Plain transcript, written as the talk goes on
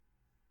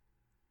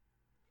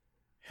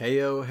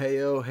Heyo,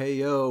 heyo,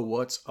 heyo,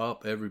 what's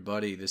up,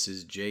 everybody? This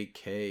is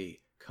JK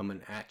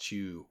coming at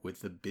you with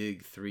the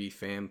Big Three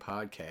Fan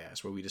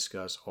Podcast, where we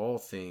discuss all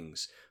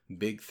things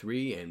Big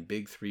Three and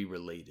Big Three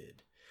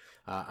related.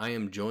 I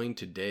am joined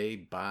today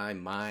by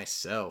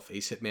myself.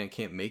 Ace Hitman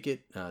can't make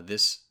it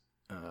this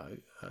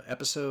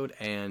episode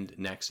and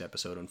next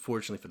episode,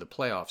 unfortunately, for the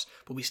playoffs,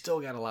 but we still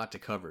got a lot to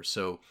cover,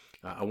 so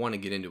I want to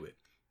get into it.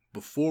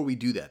 Before we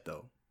do that,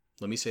 though,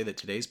 let me say that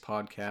today's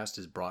podcast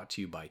is brought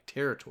to you by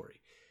Territory.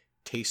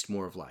 Taste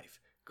more of life.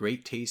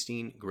 Great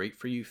tasting, great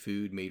for you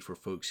food made for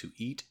folks who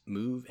eat,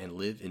 move, and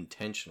live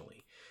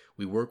intentionally.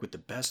 We work with the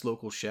best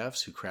local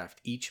chefs who craft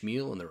each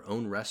meal in their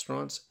own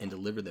restaurants and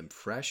deliver them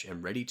fresh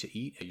and ready to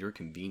eat at your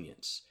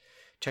convenience.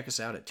 Check us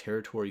out at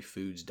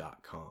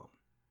territoryfoods.com.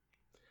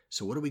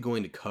 So what are we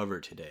going to cover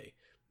today?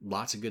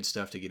 Lots of good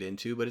stuff to get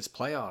into, but it's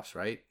playoffs,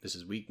 right? This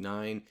is week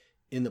 9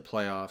 in the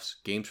playoffs.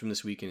 Games from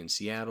this weekend in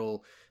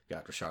Seattle.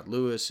 Got Rashard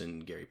Lewis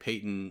and Gary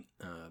Payton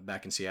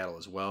back in Seattle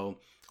as well.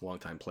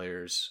 Longtime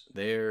players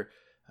there.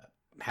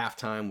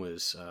 Halftime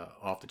was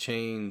off the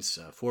chains,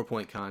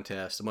 4-point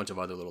contest, a bunch of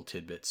other little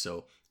tidbits.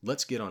 So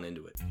let's get on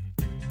into it.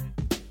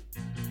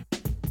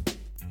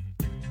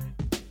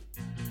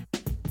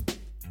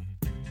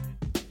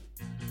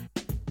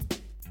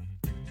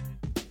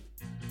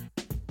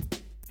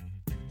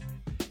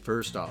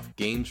 First off,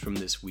 games from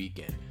this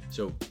weekend.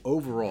 So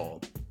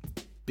overall,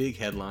 big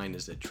headline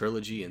is that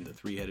Trilogy and the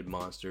Three-Headed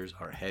Monsters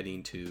are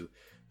heading to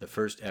the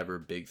first ever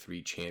Big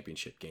Three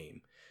championship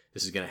game.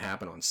 This is going to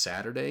happen on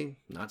Saturday,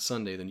 not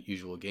Sunday, the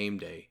usual game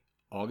day,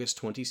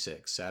 August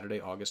 26th,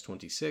 Saturday, August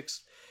 26th,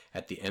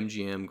 at the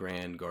MGM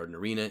Grand Garden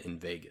Arena in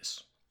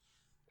Vegas.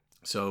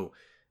 So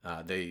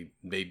they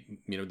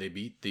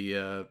beat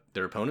their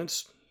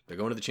opponents. They're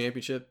going to the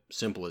championship.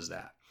 Simple as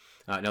that.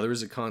 Now there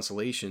is a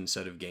consolation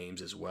set of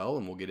games as well,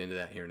 and we'll get into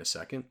that here in a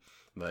second.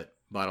 But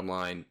bottom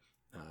line,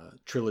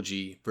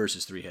 Trilogy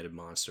versus Three-Headed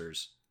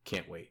Monsters.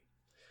 Can't wait.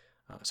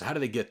 So how do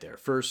they get there?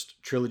 First,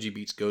 Trilogy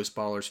beats Ghost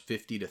Ballers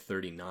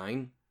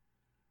 50-39.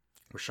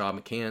 Rashad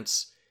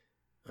McCants,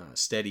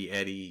 steady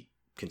Eddie,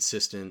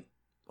 consistent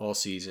all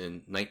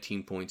season,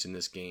 19 points in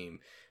this game.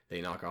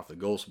 They knock off the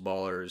Ghost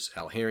Ballers.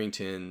 Al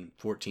Harrington,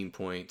 14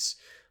 points.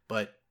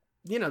 But,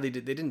 they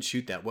didn't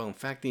shoot that well. In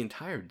fact, the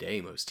entire day,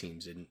 most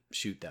teams didn't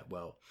shoot that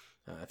well.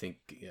 I think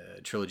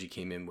Trilogy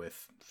came in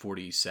with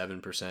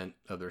 47%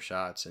 of their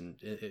shots, and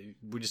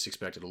we just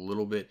expected a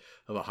little bit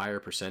of a higher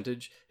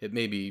percentage. It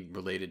may be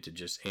related to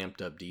just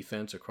amped up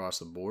defense across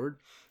the board,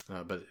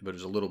 but it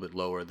was a little bit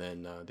lower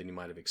than you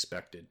might have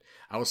expected.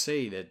 I will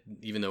say that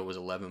even though it was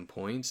 11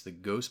 points, the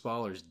Ghost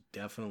Ballers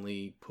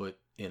definitely put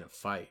in a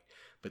fight,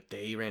 but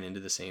they ran into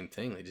the same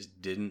thing. They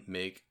just didn't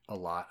make a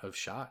lot of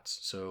shots.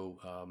 So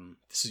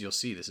you'll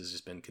see this has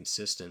just been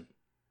consistent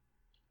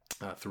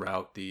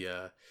throughout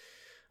the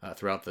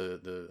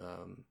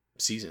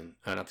season,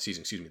 not the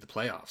season, excuse me, the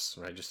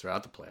playoffs, right? Just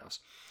throughout the playoffs.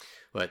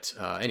 But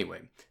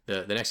anyway,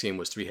 the next game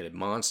was Three-Headed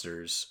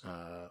Monsters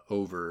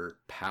over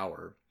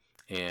Power.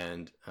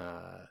 And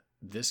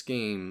this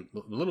game,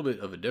 a little bit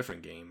of a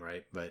different game,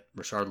 right? But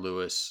Rashard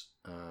Lewis,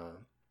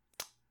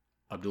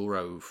 Abdul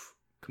Rauf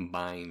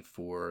combined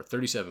for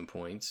 37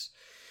 points,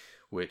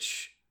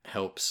 which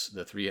helps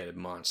the Three-Headed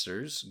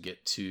Monsters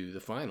get to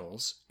the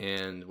finals.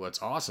 And what's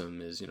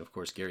awesome is, of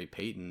course, Gary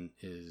Payton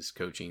is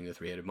coaching the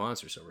Three-Headed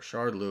Monsters. So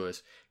Rashard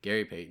Lewis,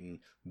 Gary Payton,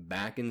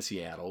 back in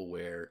Seattle,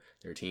 where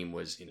their team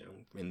was,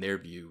 in their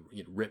view,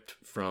 ripped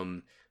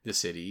from the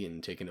city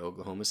and taken to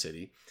Oklahoma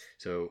City.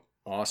 So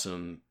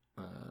awesome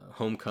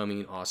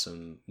homecoming,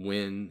 awesome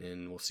win,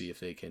 and we'll see if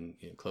they can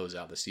close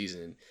out the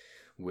season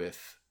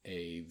with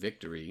a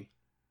victory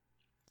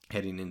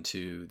heading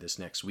into this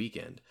next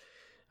weekend.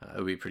 It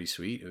would be pretty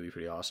sweet. It would be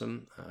pretty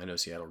awesome. I know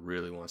Seattle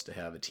really wants to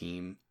have a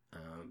team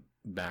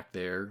back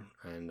there,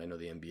 and I know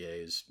the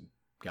NBA has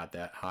got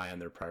that high on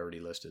their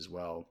priority list as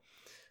well.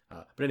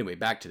 But anyway,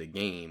 back to the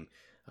game.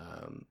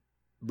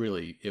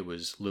 Really, it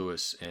was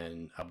Lewis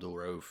and Abdul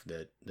Rauf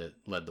that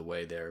led the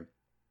way there.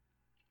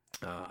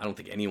 I don't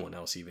think anyone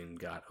else even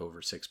got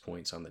over 6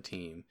 points on the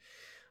team.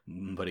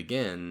 But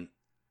again,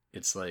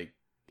 it's like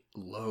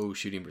low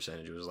shooting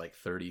percentage. It was like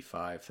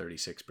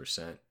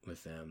 35-36%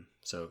 with them,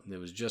 so it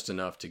was just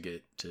enough to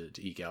get to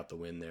eke out the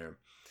win there.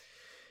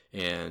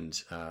 And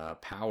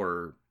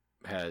Power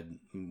had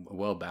a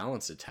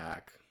well-balanced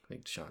attack. I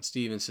think Deshaun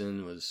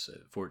Stevenson was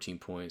 14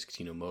 points,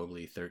 Katino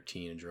Mobley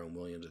 13, and Jerome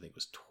Williams I think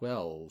was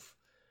 12.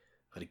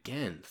 But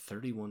again,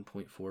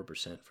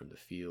 31.4% from the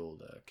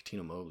field.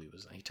 Katino Mobley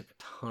he took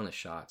a ton of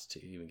shots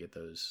to even get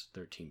those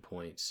 13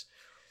 points.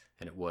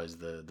 And it was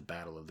the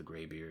battle of the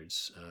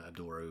Graybeards,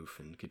 Abdul Rauf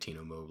and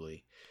Katino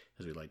Mobley,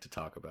 as we like to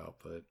talk about.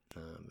 But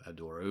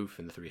Abdul Rauf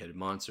and the Three-Headed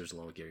Monsters,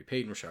 along with Gary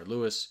Payton, Rashard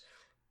Lewis,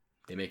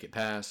 they make it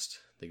past.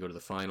 They go to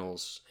the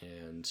finals,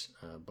 and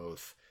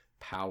both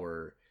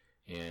Power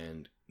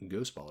and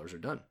Ghost Ballers are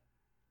done.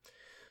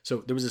 So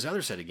there was this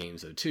other set of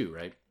games, though, too,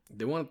 right?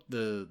 They want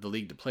the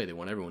league to play. They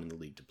want everyone in the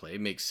league to play. It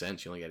makes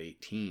sense. You only got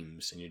 8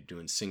 teams, and you're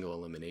doing single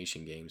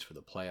elimination games for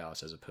the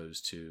playoffs as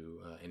opposed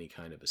to any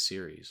kind of a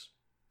series.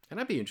 And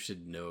I'd be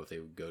interested to know if they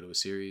would go to a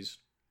series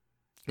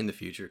in the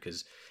future,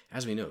 because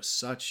as we know,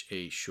 such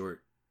a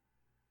short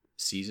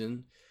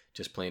season,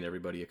 just playing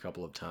everybody a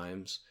couple of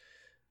times,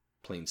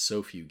 playing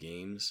so few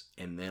games,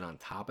 and then on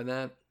top of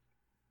that,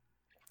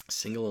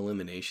 single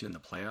elimination in the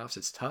playoffs.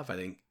 It's tough. I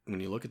think when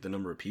you look at the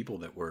number of people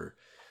that were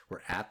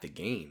at the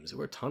games, there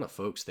were a ton of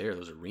folks there.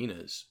 Those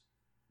arenas,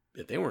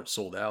 if they weren't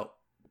sold out,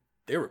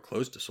 they were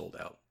close to sold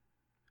out.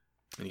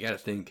 And you got to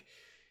think,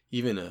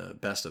 even a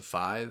best of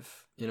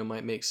 5,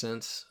 might make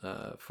sense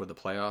for the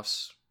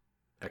playoffs.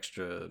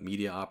 Extra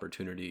media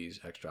opportunities,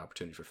 extra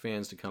opportunity for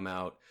fans to come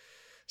out.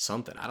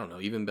 Something, I don't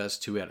know, even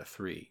best 2 out of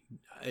 3.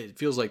 It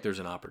feels like there's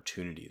an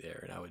opportunity there,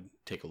 and I would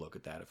take a look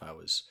at that if I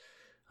was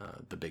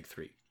the big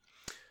 3.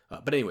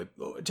 But anyway,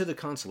 to the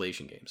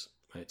consolation games.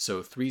 Right?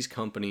 So Three's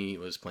Company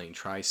was playing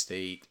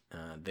Tri-State.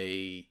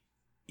 They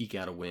eke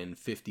out a win,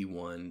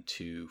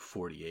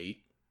 51-48.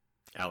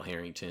 Al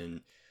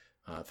Harrington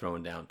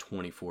throwing down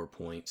 24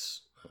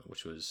 points,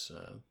 which was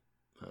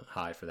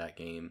high for that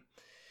game.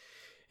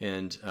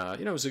 And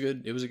it was a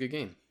good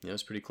game. It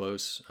was pretty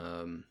close.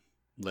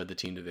 Led the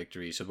team to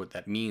victory. So what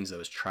that means, though,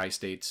 is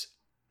Tri-State's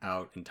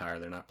out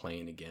entirely. They're not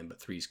playing again,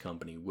 but Three's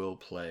Company will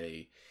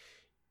play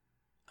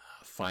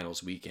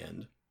finals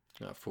weekend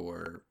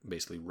for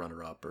basically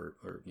runner-up or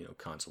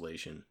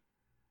consolation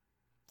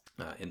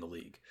in the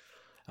league.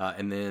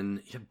 And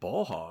then you have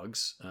Ball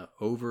Hogs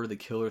over the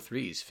Killer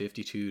Threes,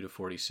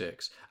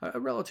 52-46. A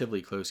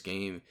relatively close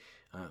game,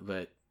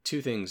 but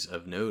two things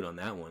of note on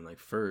that one. Like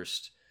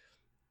first,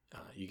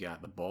 you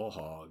got the Ball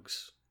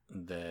Hogs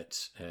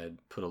that had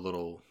put a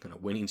little kind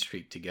of winning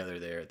streak together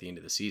there at the end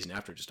of the season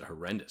after just a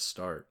horrendous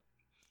start.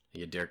 You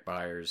had Derek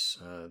Byers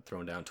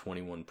throwing down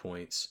 21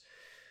 points,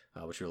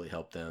 which really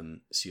helped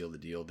them seal the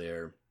deal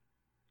there.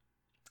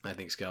 I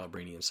think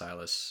Scalabrini and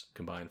Silas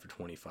combined for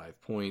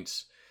 25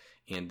 points,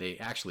 and they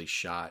actually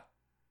shot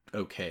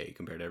okay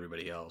compared to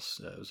everybody else.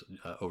 It was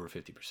over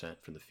 50%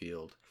 from the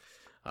field.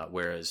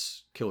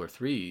 Whereas Killer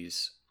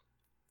Threes,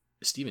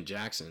 Steven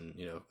Jackson,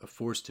 a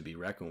force to be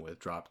reckoned with,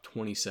 dropped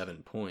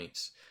 27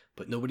 points,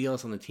 but nobody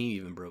else on the team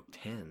even broke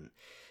 10.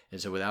 And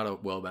so without a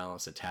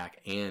well-balanced attack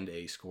and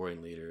a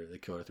scoring leader, the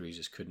Killer Threes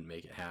just couldn't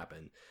make it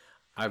happen.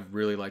 I've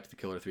really liked the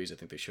Killer Threes. I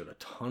think they showed a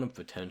ton of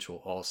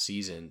potential all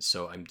season,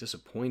 so I'm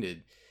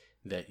disappointed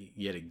that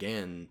yet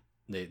again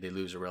they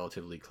lose a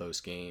relatively close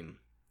game.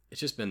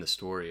 It's just been the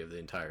story of the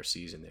entire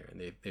season there,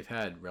 and they've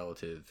had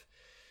relative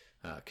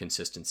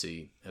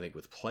consistency, I think,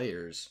 with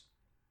players.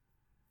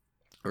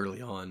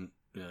 Early on,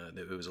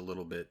 it was a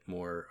little bit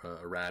more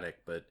erratic,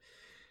 but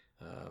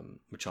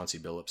with Chauncey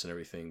Billups and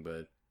everything.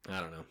 But I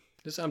don't know.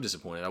 I'm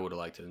disappointed. I would have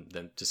liked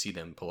to see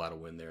them pull out a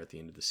win there at the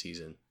end of the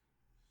season.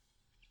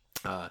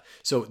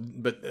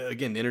 But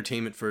again,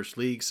 Entertainment First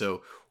League.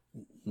 So,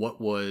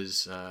 what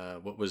was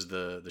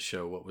the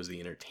show? What was the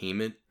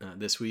entertainment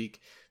this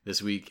week?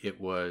 This week it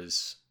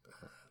was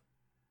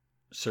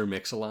Sir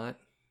Mix-a-Lot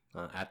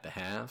at the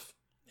half,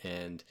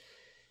 and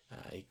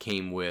it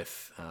came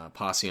with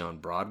Posse on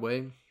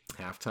Broadway,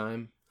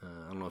 Halftime.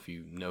 I don't know if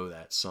you know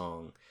that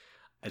song.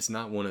 It's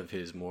not one of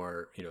his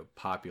more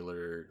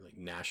popular like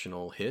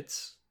national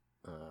hits,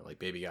 like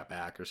Baby Got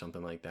Back or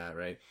something like that,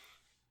 right?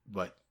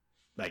 But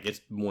like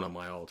it's one of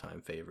my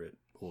all-time favorite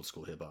old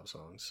school hip hop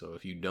songs. So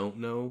if you don't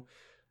know,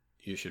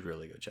 you should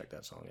really go check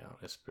that song out.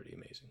 It's pretty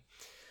amazing.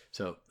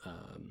 So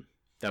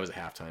that was a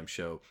halftime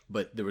show,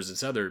 but there was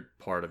this other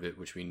part of it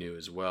which we knew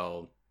as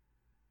well.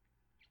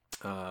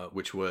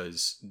 Which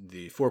was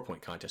the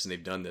 4-point contest. And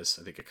they've done this,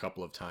 I think, a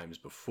couple of times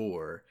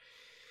before.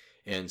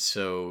 And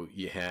so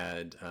you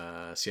had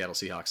Seattle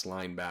Seahawks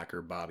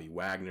linebacker Bobby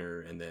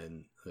Wagner and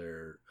then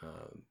their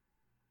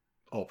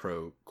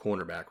all-pro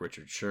cornerback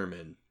Richard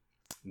Sherman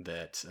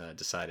that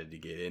decided to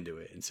get into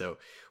it. And so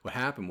what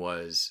happened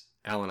was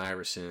Allen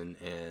Iverson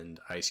and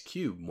Ice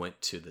Cube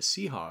went to the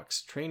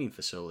Seahawks training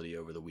facility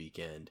over the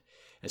weekend.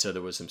 And so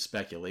there was some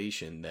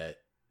speculation that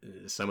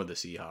some of the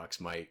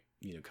Seahawks might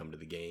come to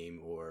the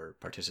game or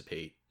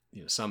participate,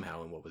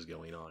 somehow in what was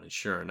going on. And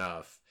sure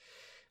enough,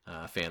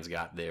 fans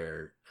got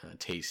their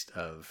taste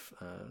of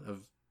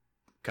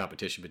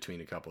competition between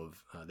a couple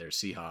of their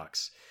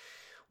Seahawks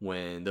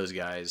when those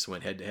guys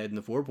went head to head in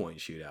the 4-point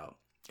shootout.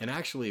 And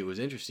actually, it was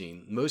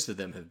interesting. Most of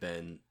them have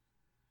been,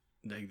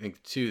 I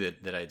think, two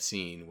that I'd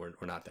seen were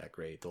not that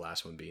great. The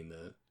last one being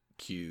the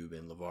Cube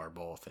and LeVar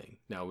Ball thing.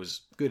 Now, it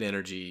was good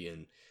energy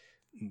and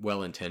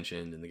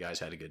well-intentioned, and the guys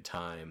had a good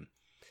time.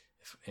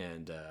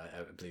 And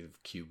I believe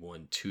Cube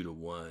won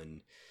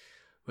 2-1.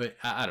 But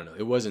I don't know.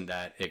 It wasn't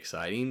that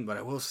exciting. But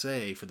I will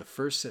say, for the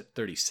first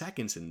 30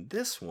 seconds in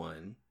this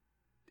one,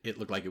 it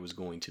looked like it was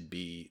going to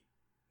be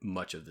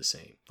much of the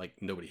same. Like,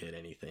 nobody hit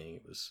anything.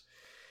 It was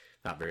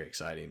not very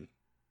exciting.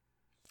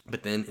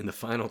 But then in the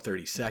final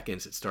 30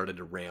 seconds, it started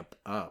to ramp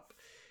up.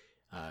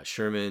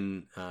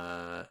 Sherman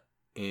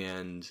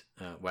and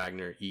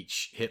Wagner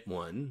each hit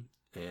one.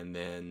 And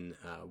then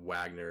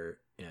Wagner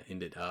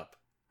ended up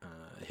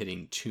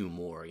hitting 2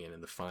 more again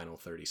in the final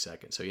 30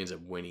 seconds. So he ends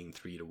up winning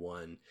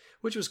 3-1,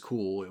 which was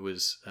cool. It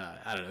was,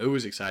 I don't know, it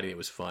was exciting. It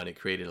was fun. It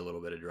created a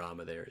little bit of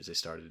drama there as they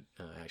started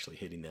actually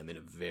hitting them in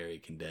a very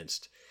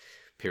condensed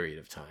period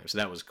of time. So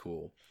that was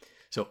cool.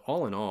 So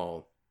all in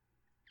all,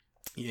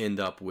 you end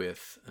up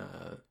with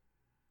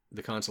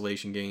the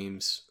consolation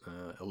games,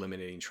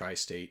 eliminating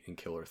Tri-State and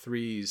Killer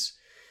Threes,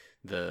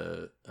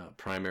 the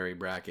primary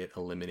bracket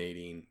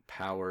eliminating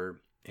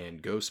Power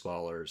and Ghost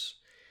Ballers,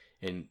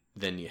 and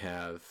then you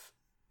have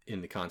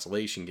in the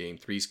consolation game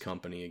Three's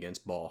Company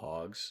against Ball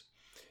Hogs,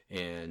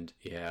 and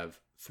you have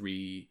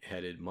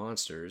Three-Headed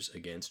Monsters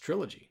against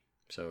Trilogy.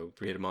 So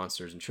Three-Headed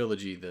Monsters and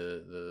Trilogy,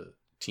 the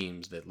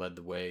teams that led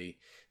the way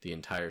the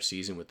entire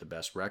season with the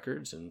best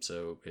records, and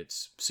so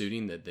it's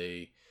suiting that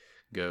they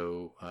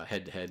go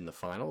head-to-head in the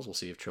finals. We'll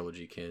see if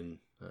Trilogy can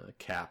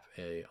cap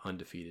a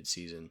undefeated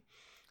season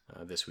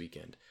this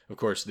weekend. Of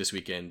course, this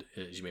weekend,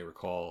 as you may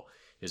recall,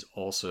 is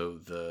also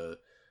the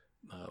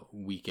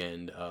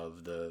weekend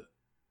of the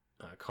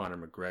Conor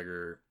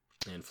McGregor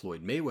and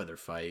Floyd Mayweather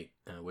fight,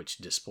 which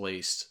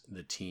displaced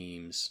the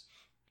teams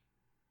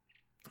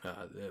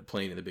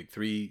playing in the Big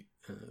Three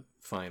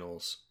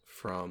finals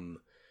from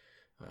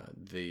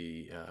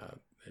the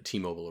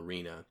T-Mobile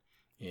Arena,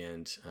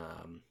 and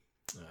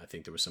I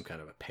think there was some kind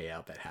of a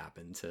payout that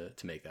happened to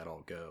make that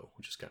all go,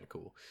 which is kind of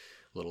cool.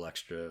 A little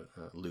extra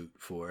loot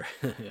for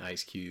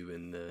Ice Cube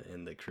and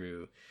the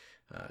crew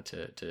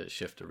to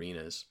shift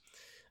arenas.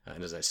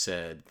 And as I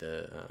said,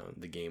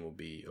 the game will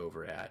be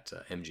over at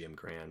MGM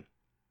Grand.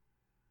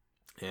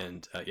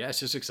 And yeah, it's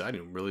just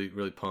exciting. Really,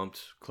 really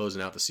pumped.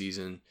 Closing out the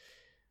season.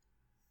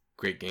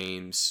 Great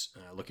games.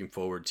 Looking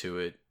forward to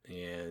it.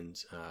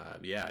 And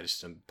yeah,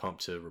 I'm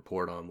pumped to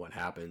report on what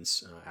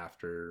happens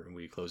after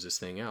we close this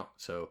thing out.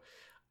 So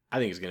I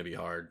think it's going to be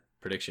hard.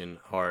 Prediction,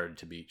 hard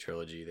to beat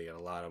Trilogy. They got a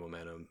lot of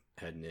momentum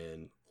heading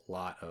in. A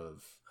lot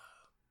of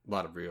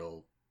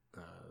real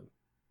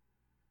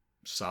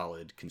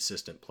solid,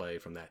 consistent play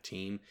from that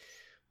team.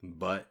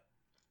 But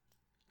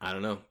I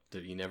don't know.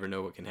 You never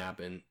know what can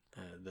happen.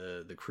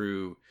 The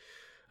crew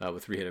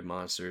with Three-Headed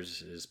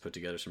Monsters has put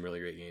together some really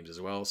great games as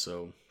well.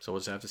 So we'll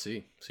just have to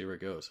see where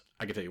it goes.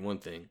 I can tell you one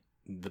thing.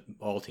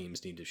 All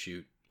teams need to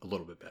shoot a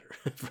little bit better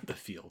from the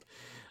field.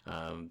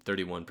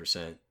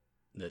 31%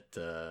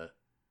 that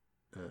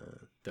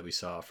we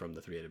saw from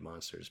the Three-Headed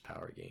Monsters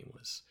Power game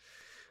was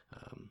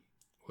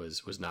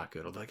not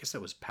good. Although I guess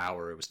that was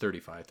Power. It was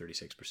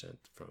 36%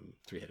 from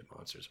Three-Headed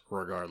Monsters.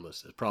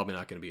 Regardless, it's probably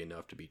not going to be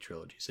enough to beat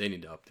Trilogy. So they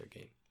need to up their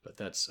game. But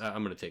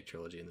I'm going to take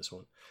Trilogy in this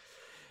one.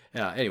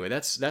 Anyway,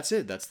 that's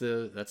it. That's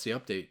the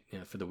update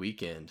for the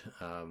weekend.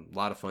 A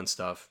lot of fun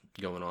stuff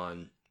going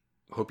on.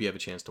 Hope you have a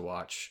chance to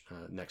watch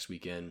next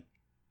weekend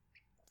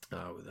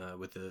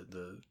with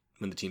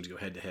when the teams go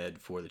head to head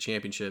for the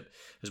championship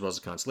as well as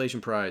the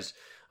consolation prize.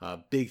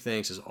 Big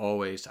thanks as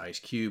always to Ice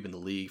Cube and the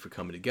league for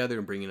coming together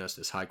and bringing us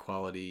this high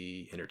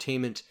quality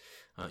entertainment.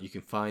 You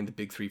can find the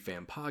Big Three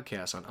Fan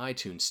Podcast on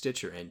iTunes,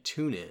 Stitcher, and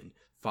TuneIn.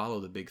 Follow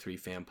the Big Three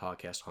Fan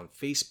Podcast on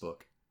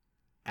Facebook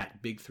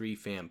at Big Three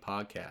Fan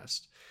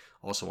Podcast.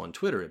 Also on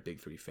Twitter at Big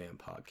Three Fan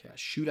Podcast.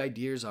 Shoot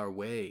ideas our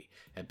way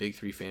at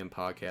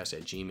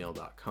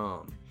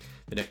big3fanpodcast@gmail.com.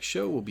 The next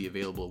show will be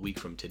available a week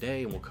from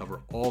today, and we'll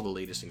cover all the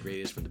latest and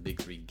greatest from the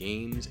Big Three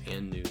games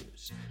and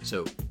news.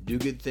 So do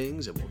good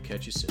things, and we'll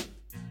catch you soon.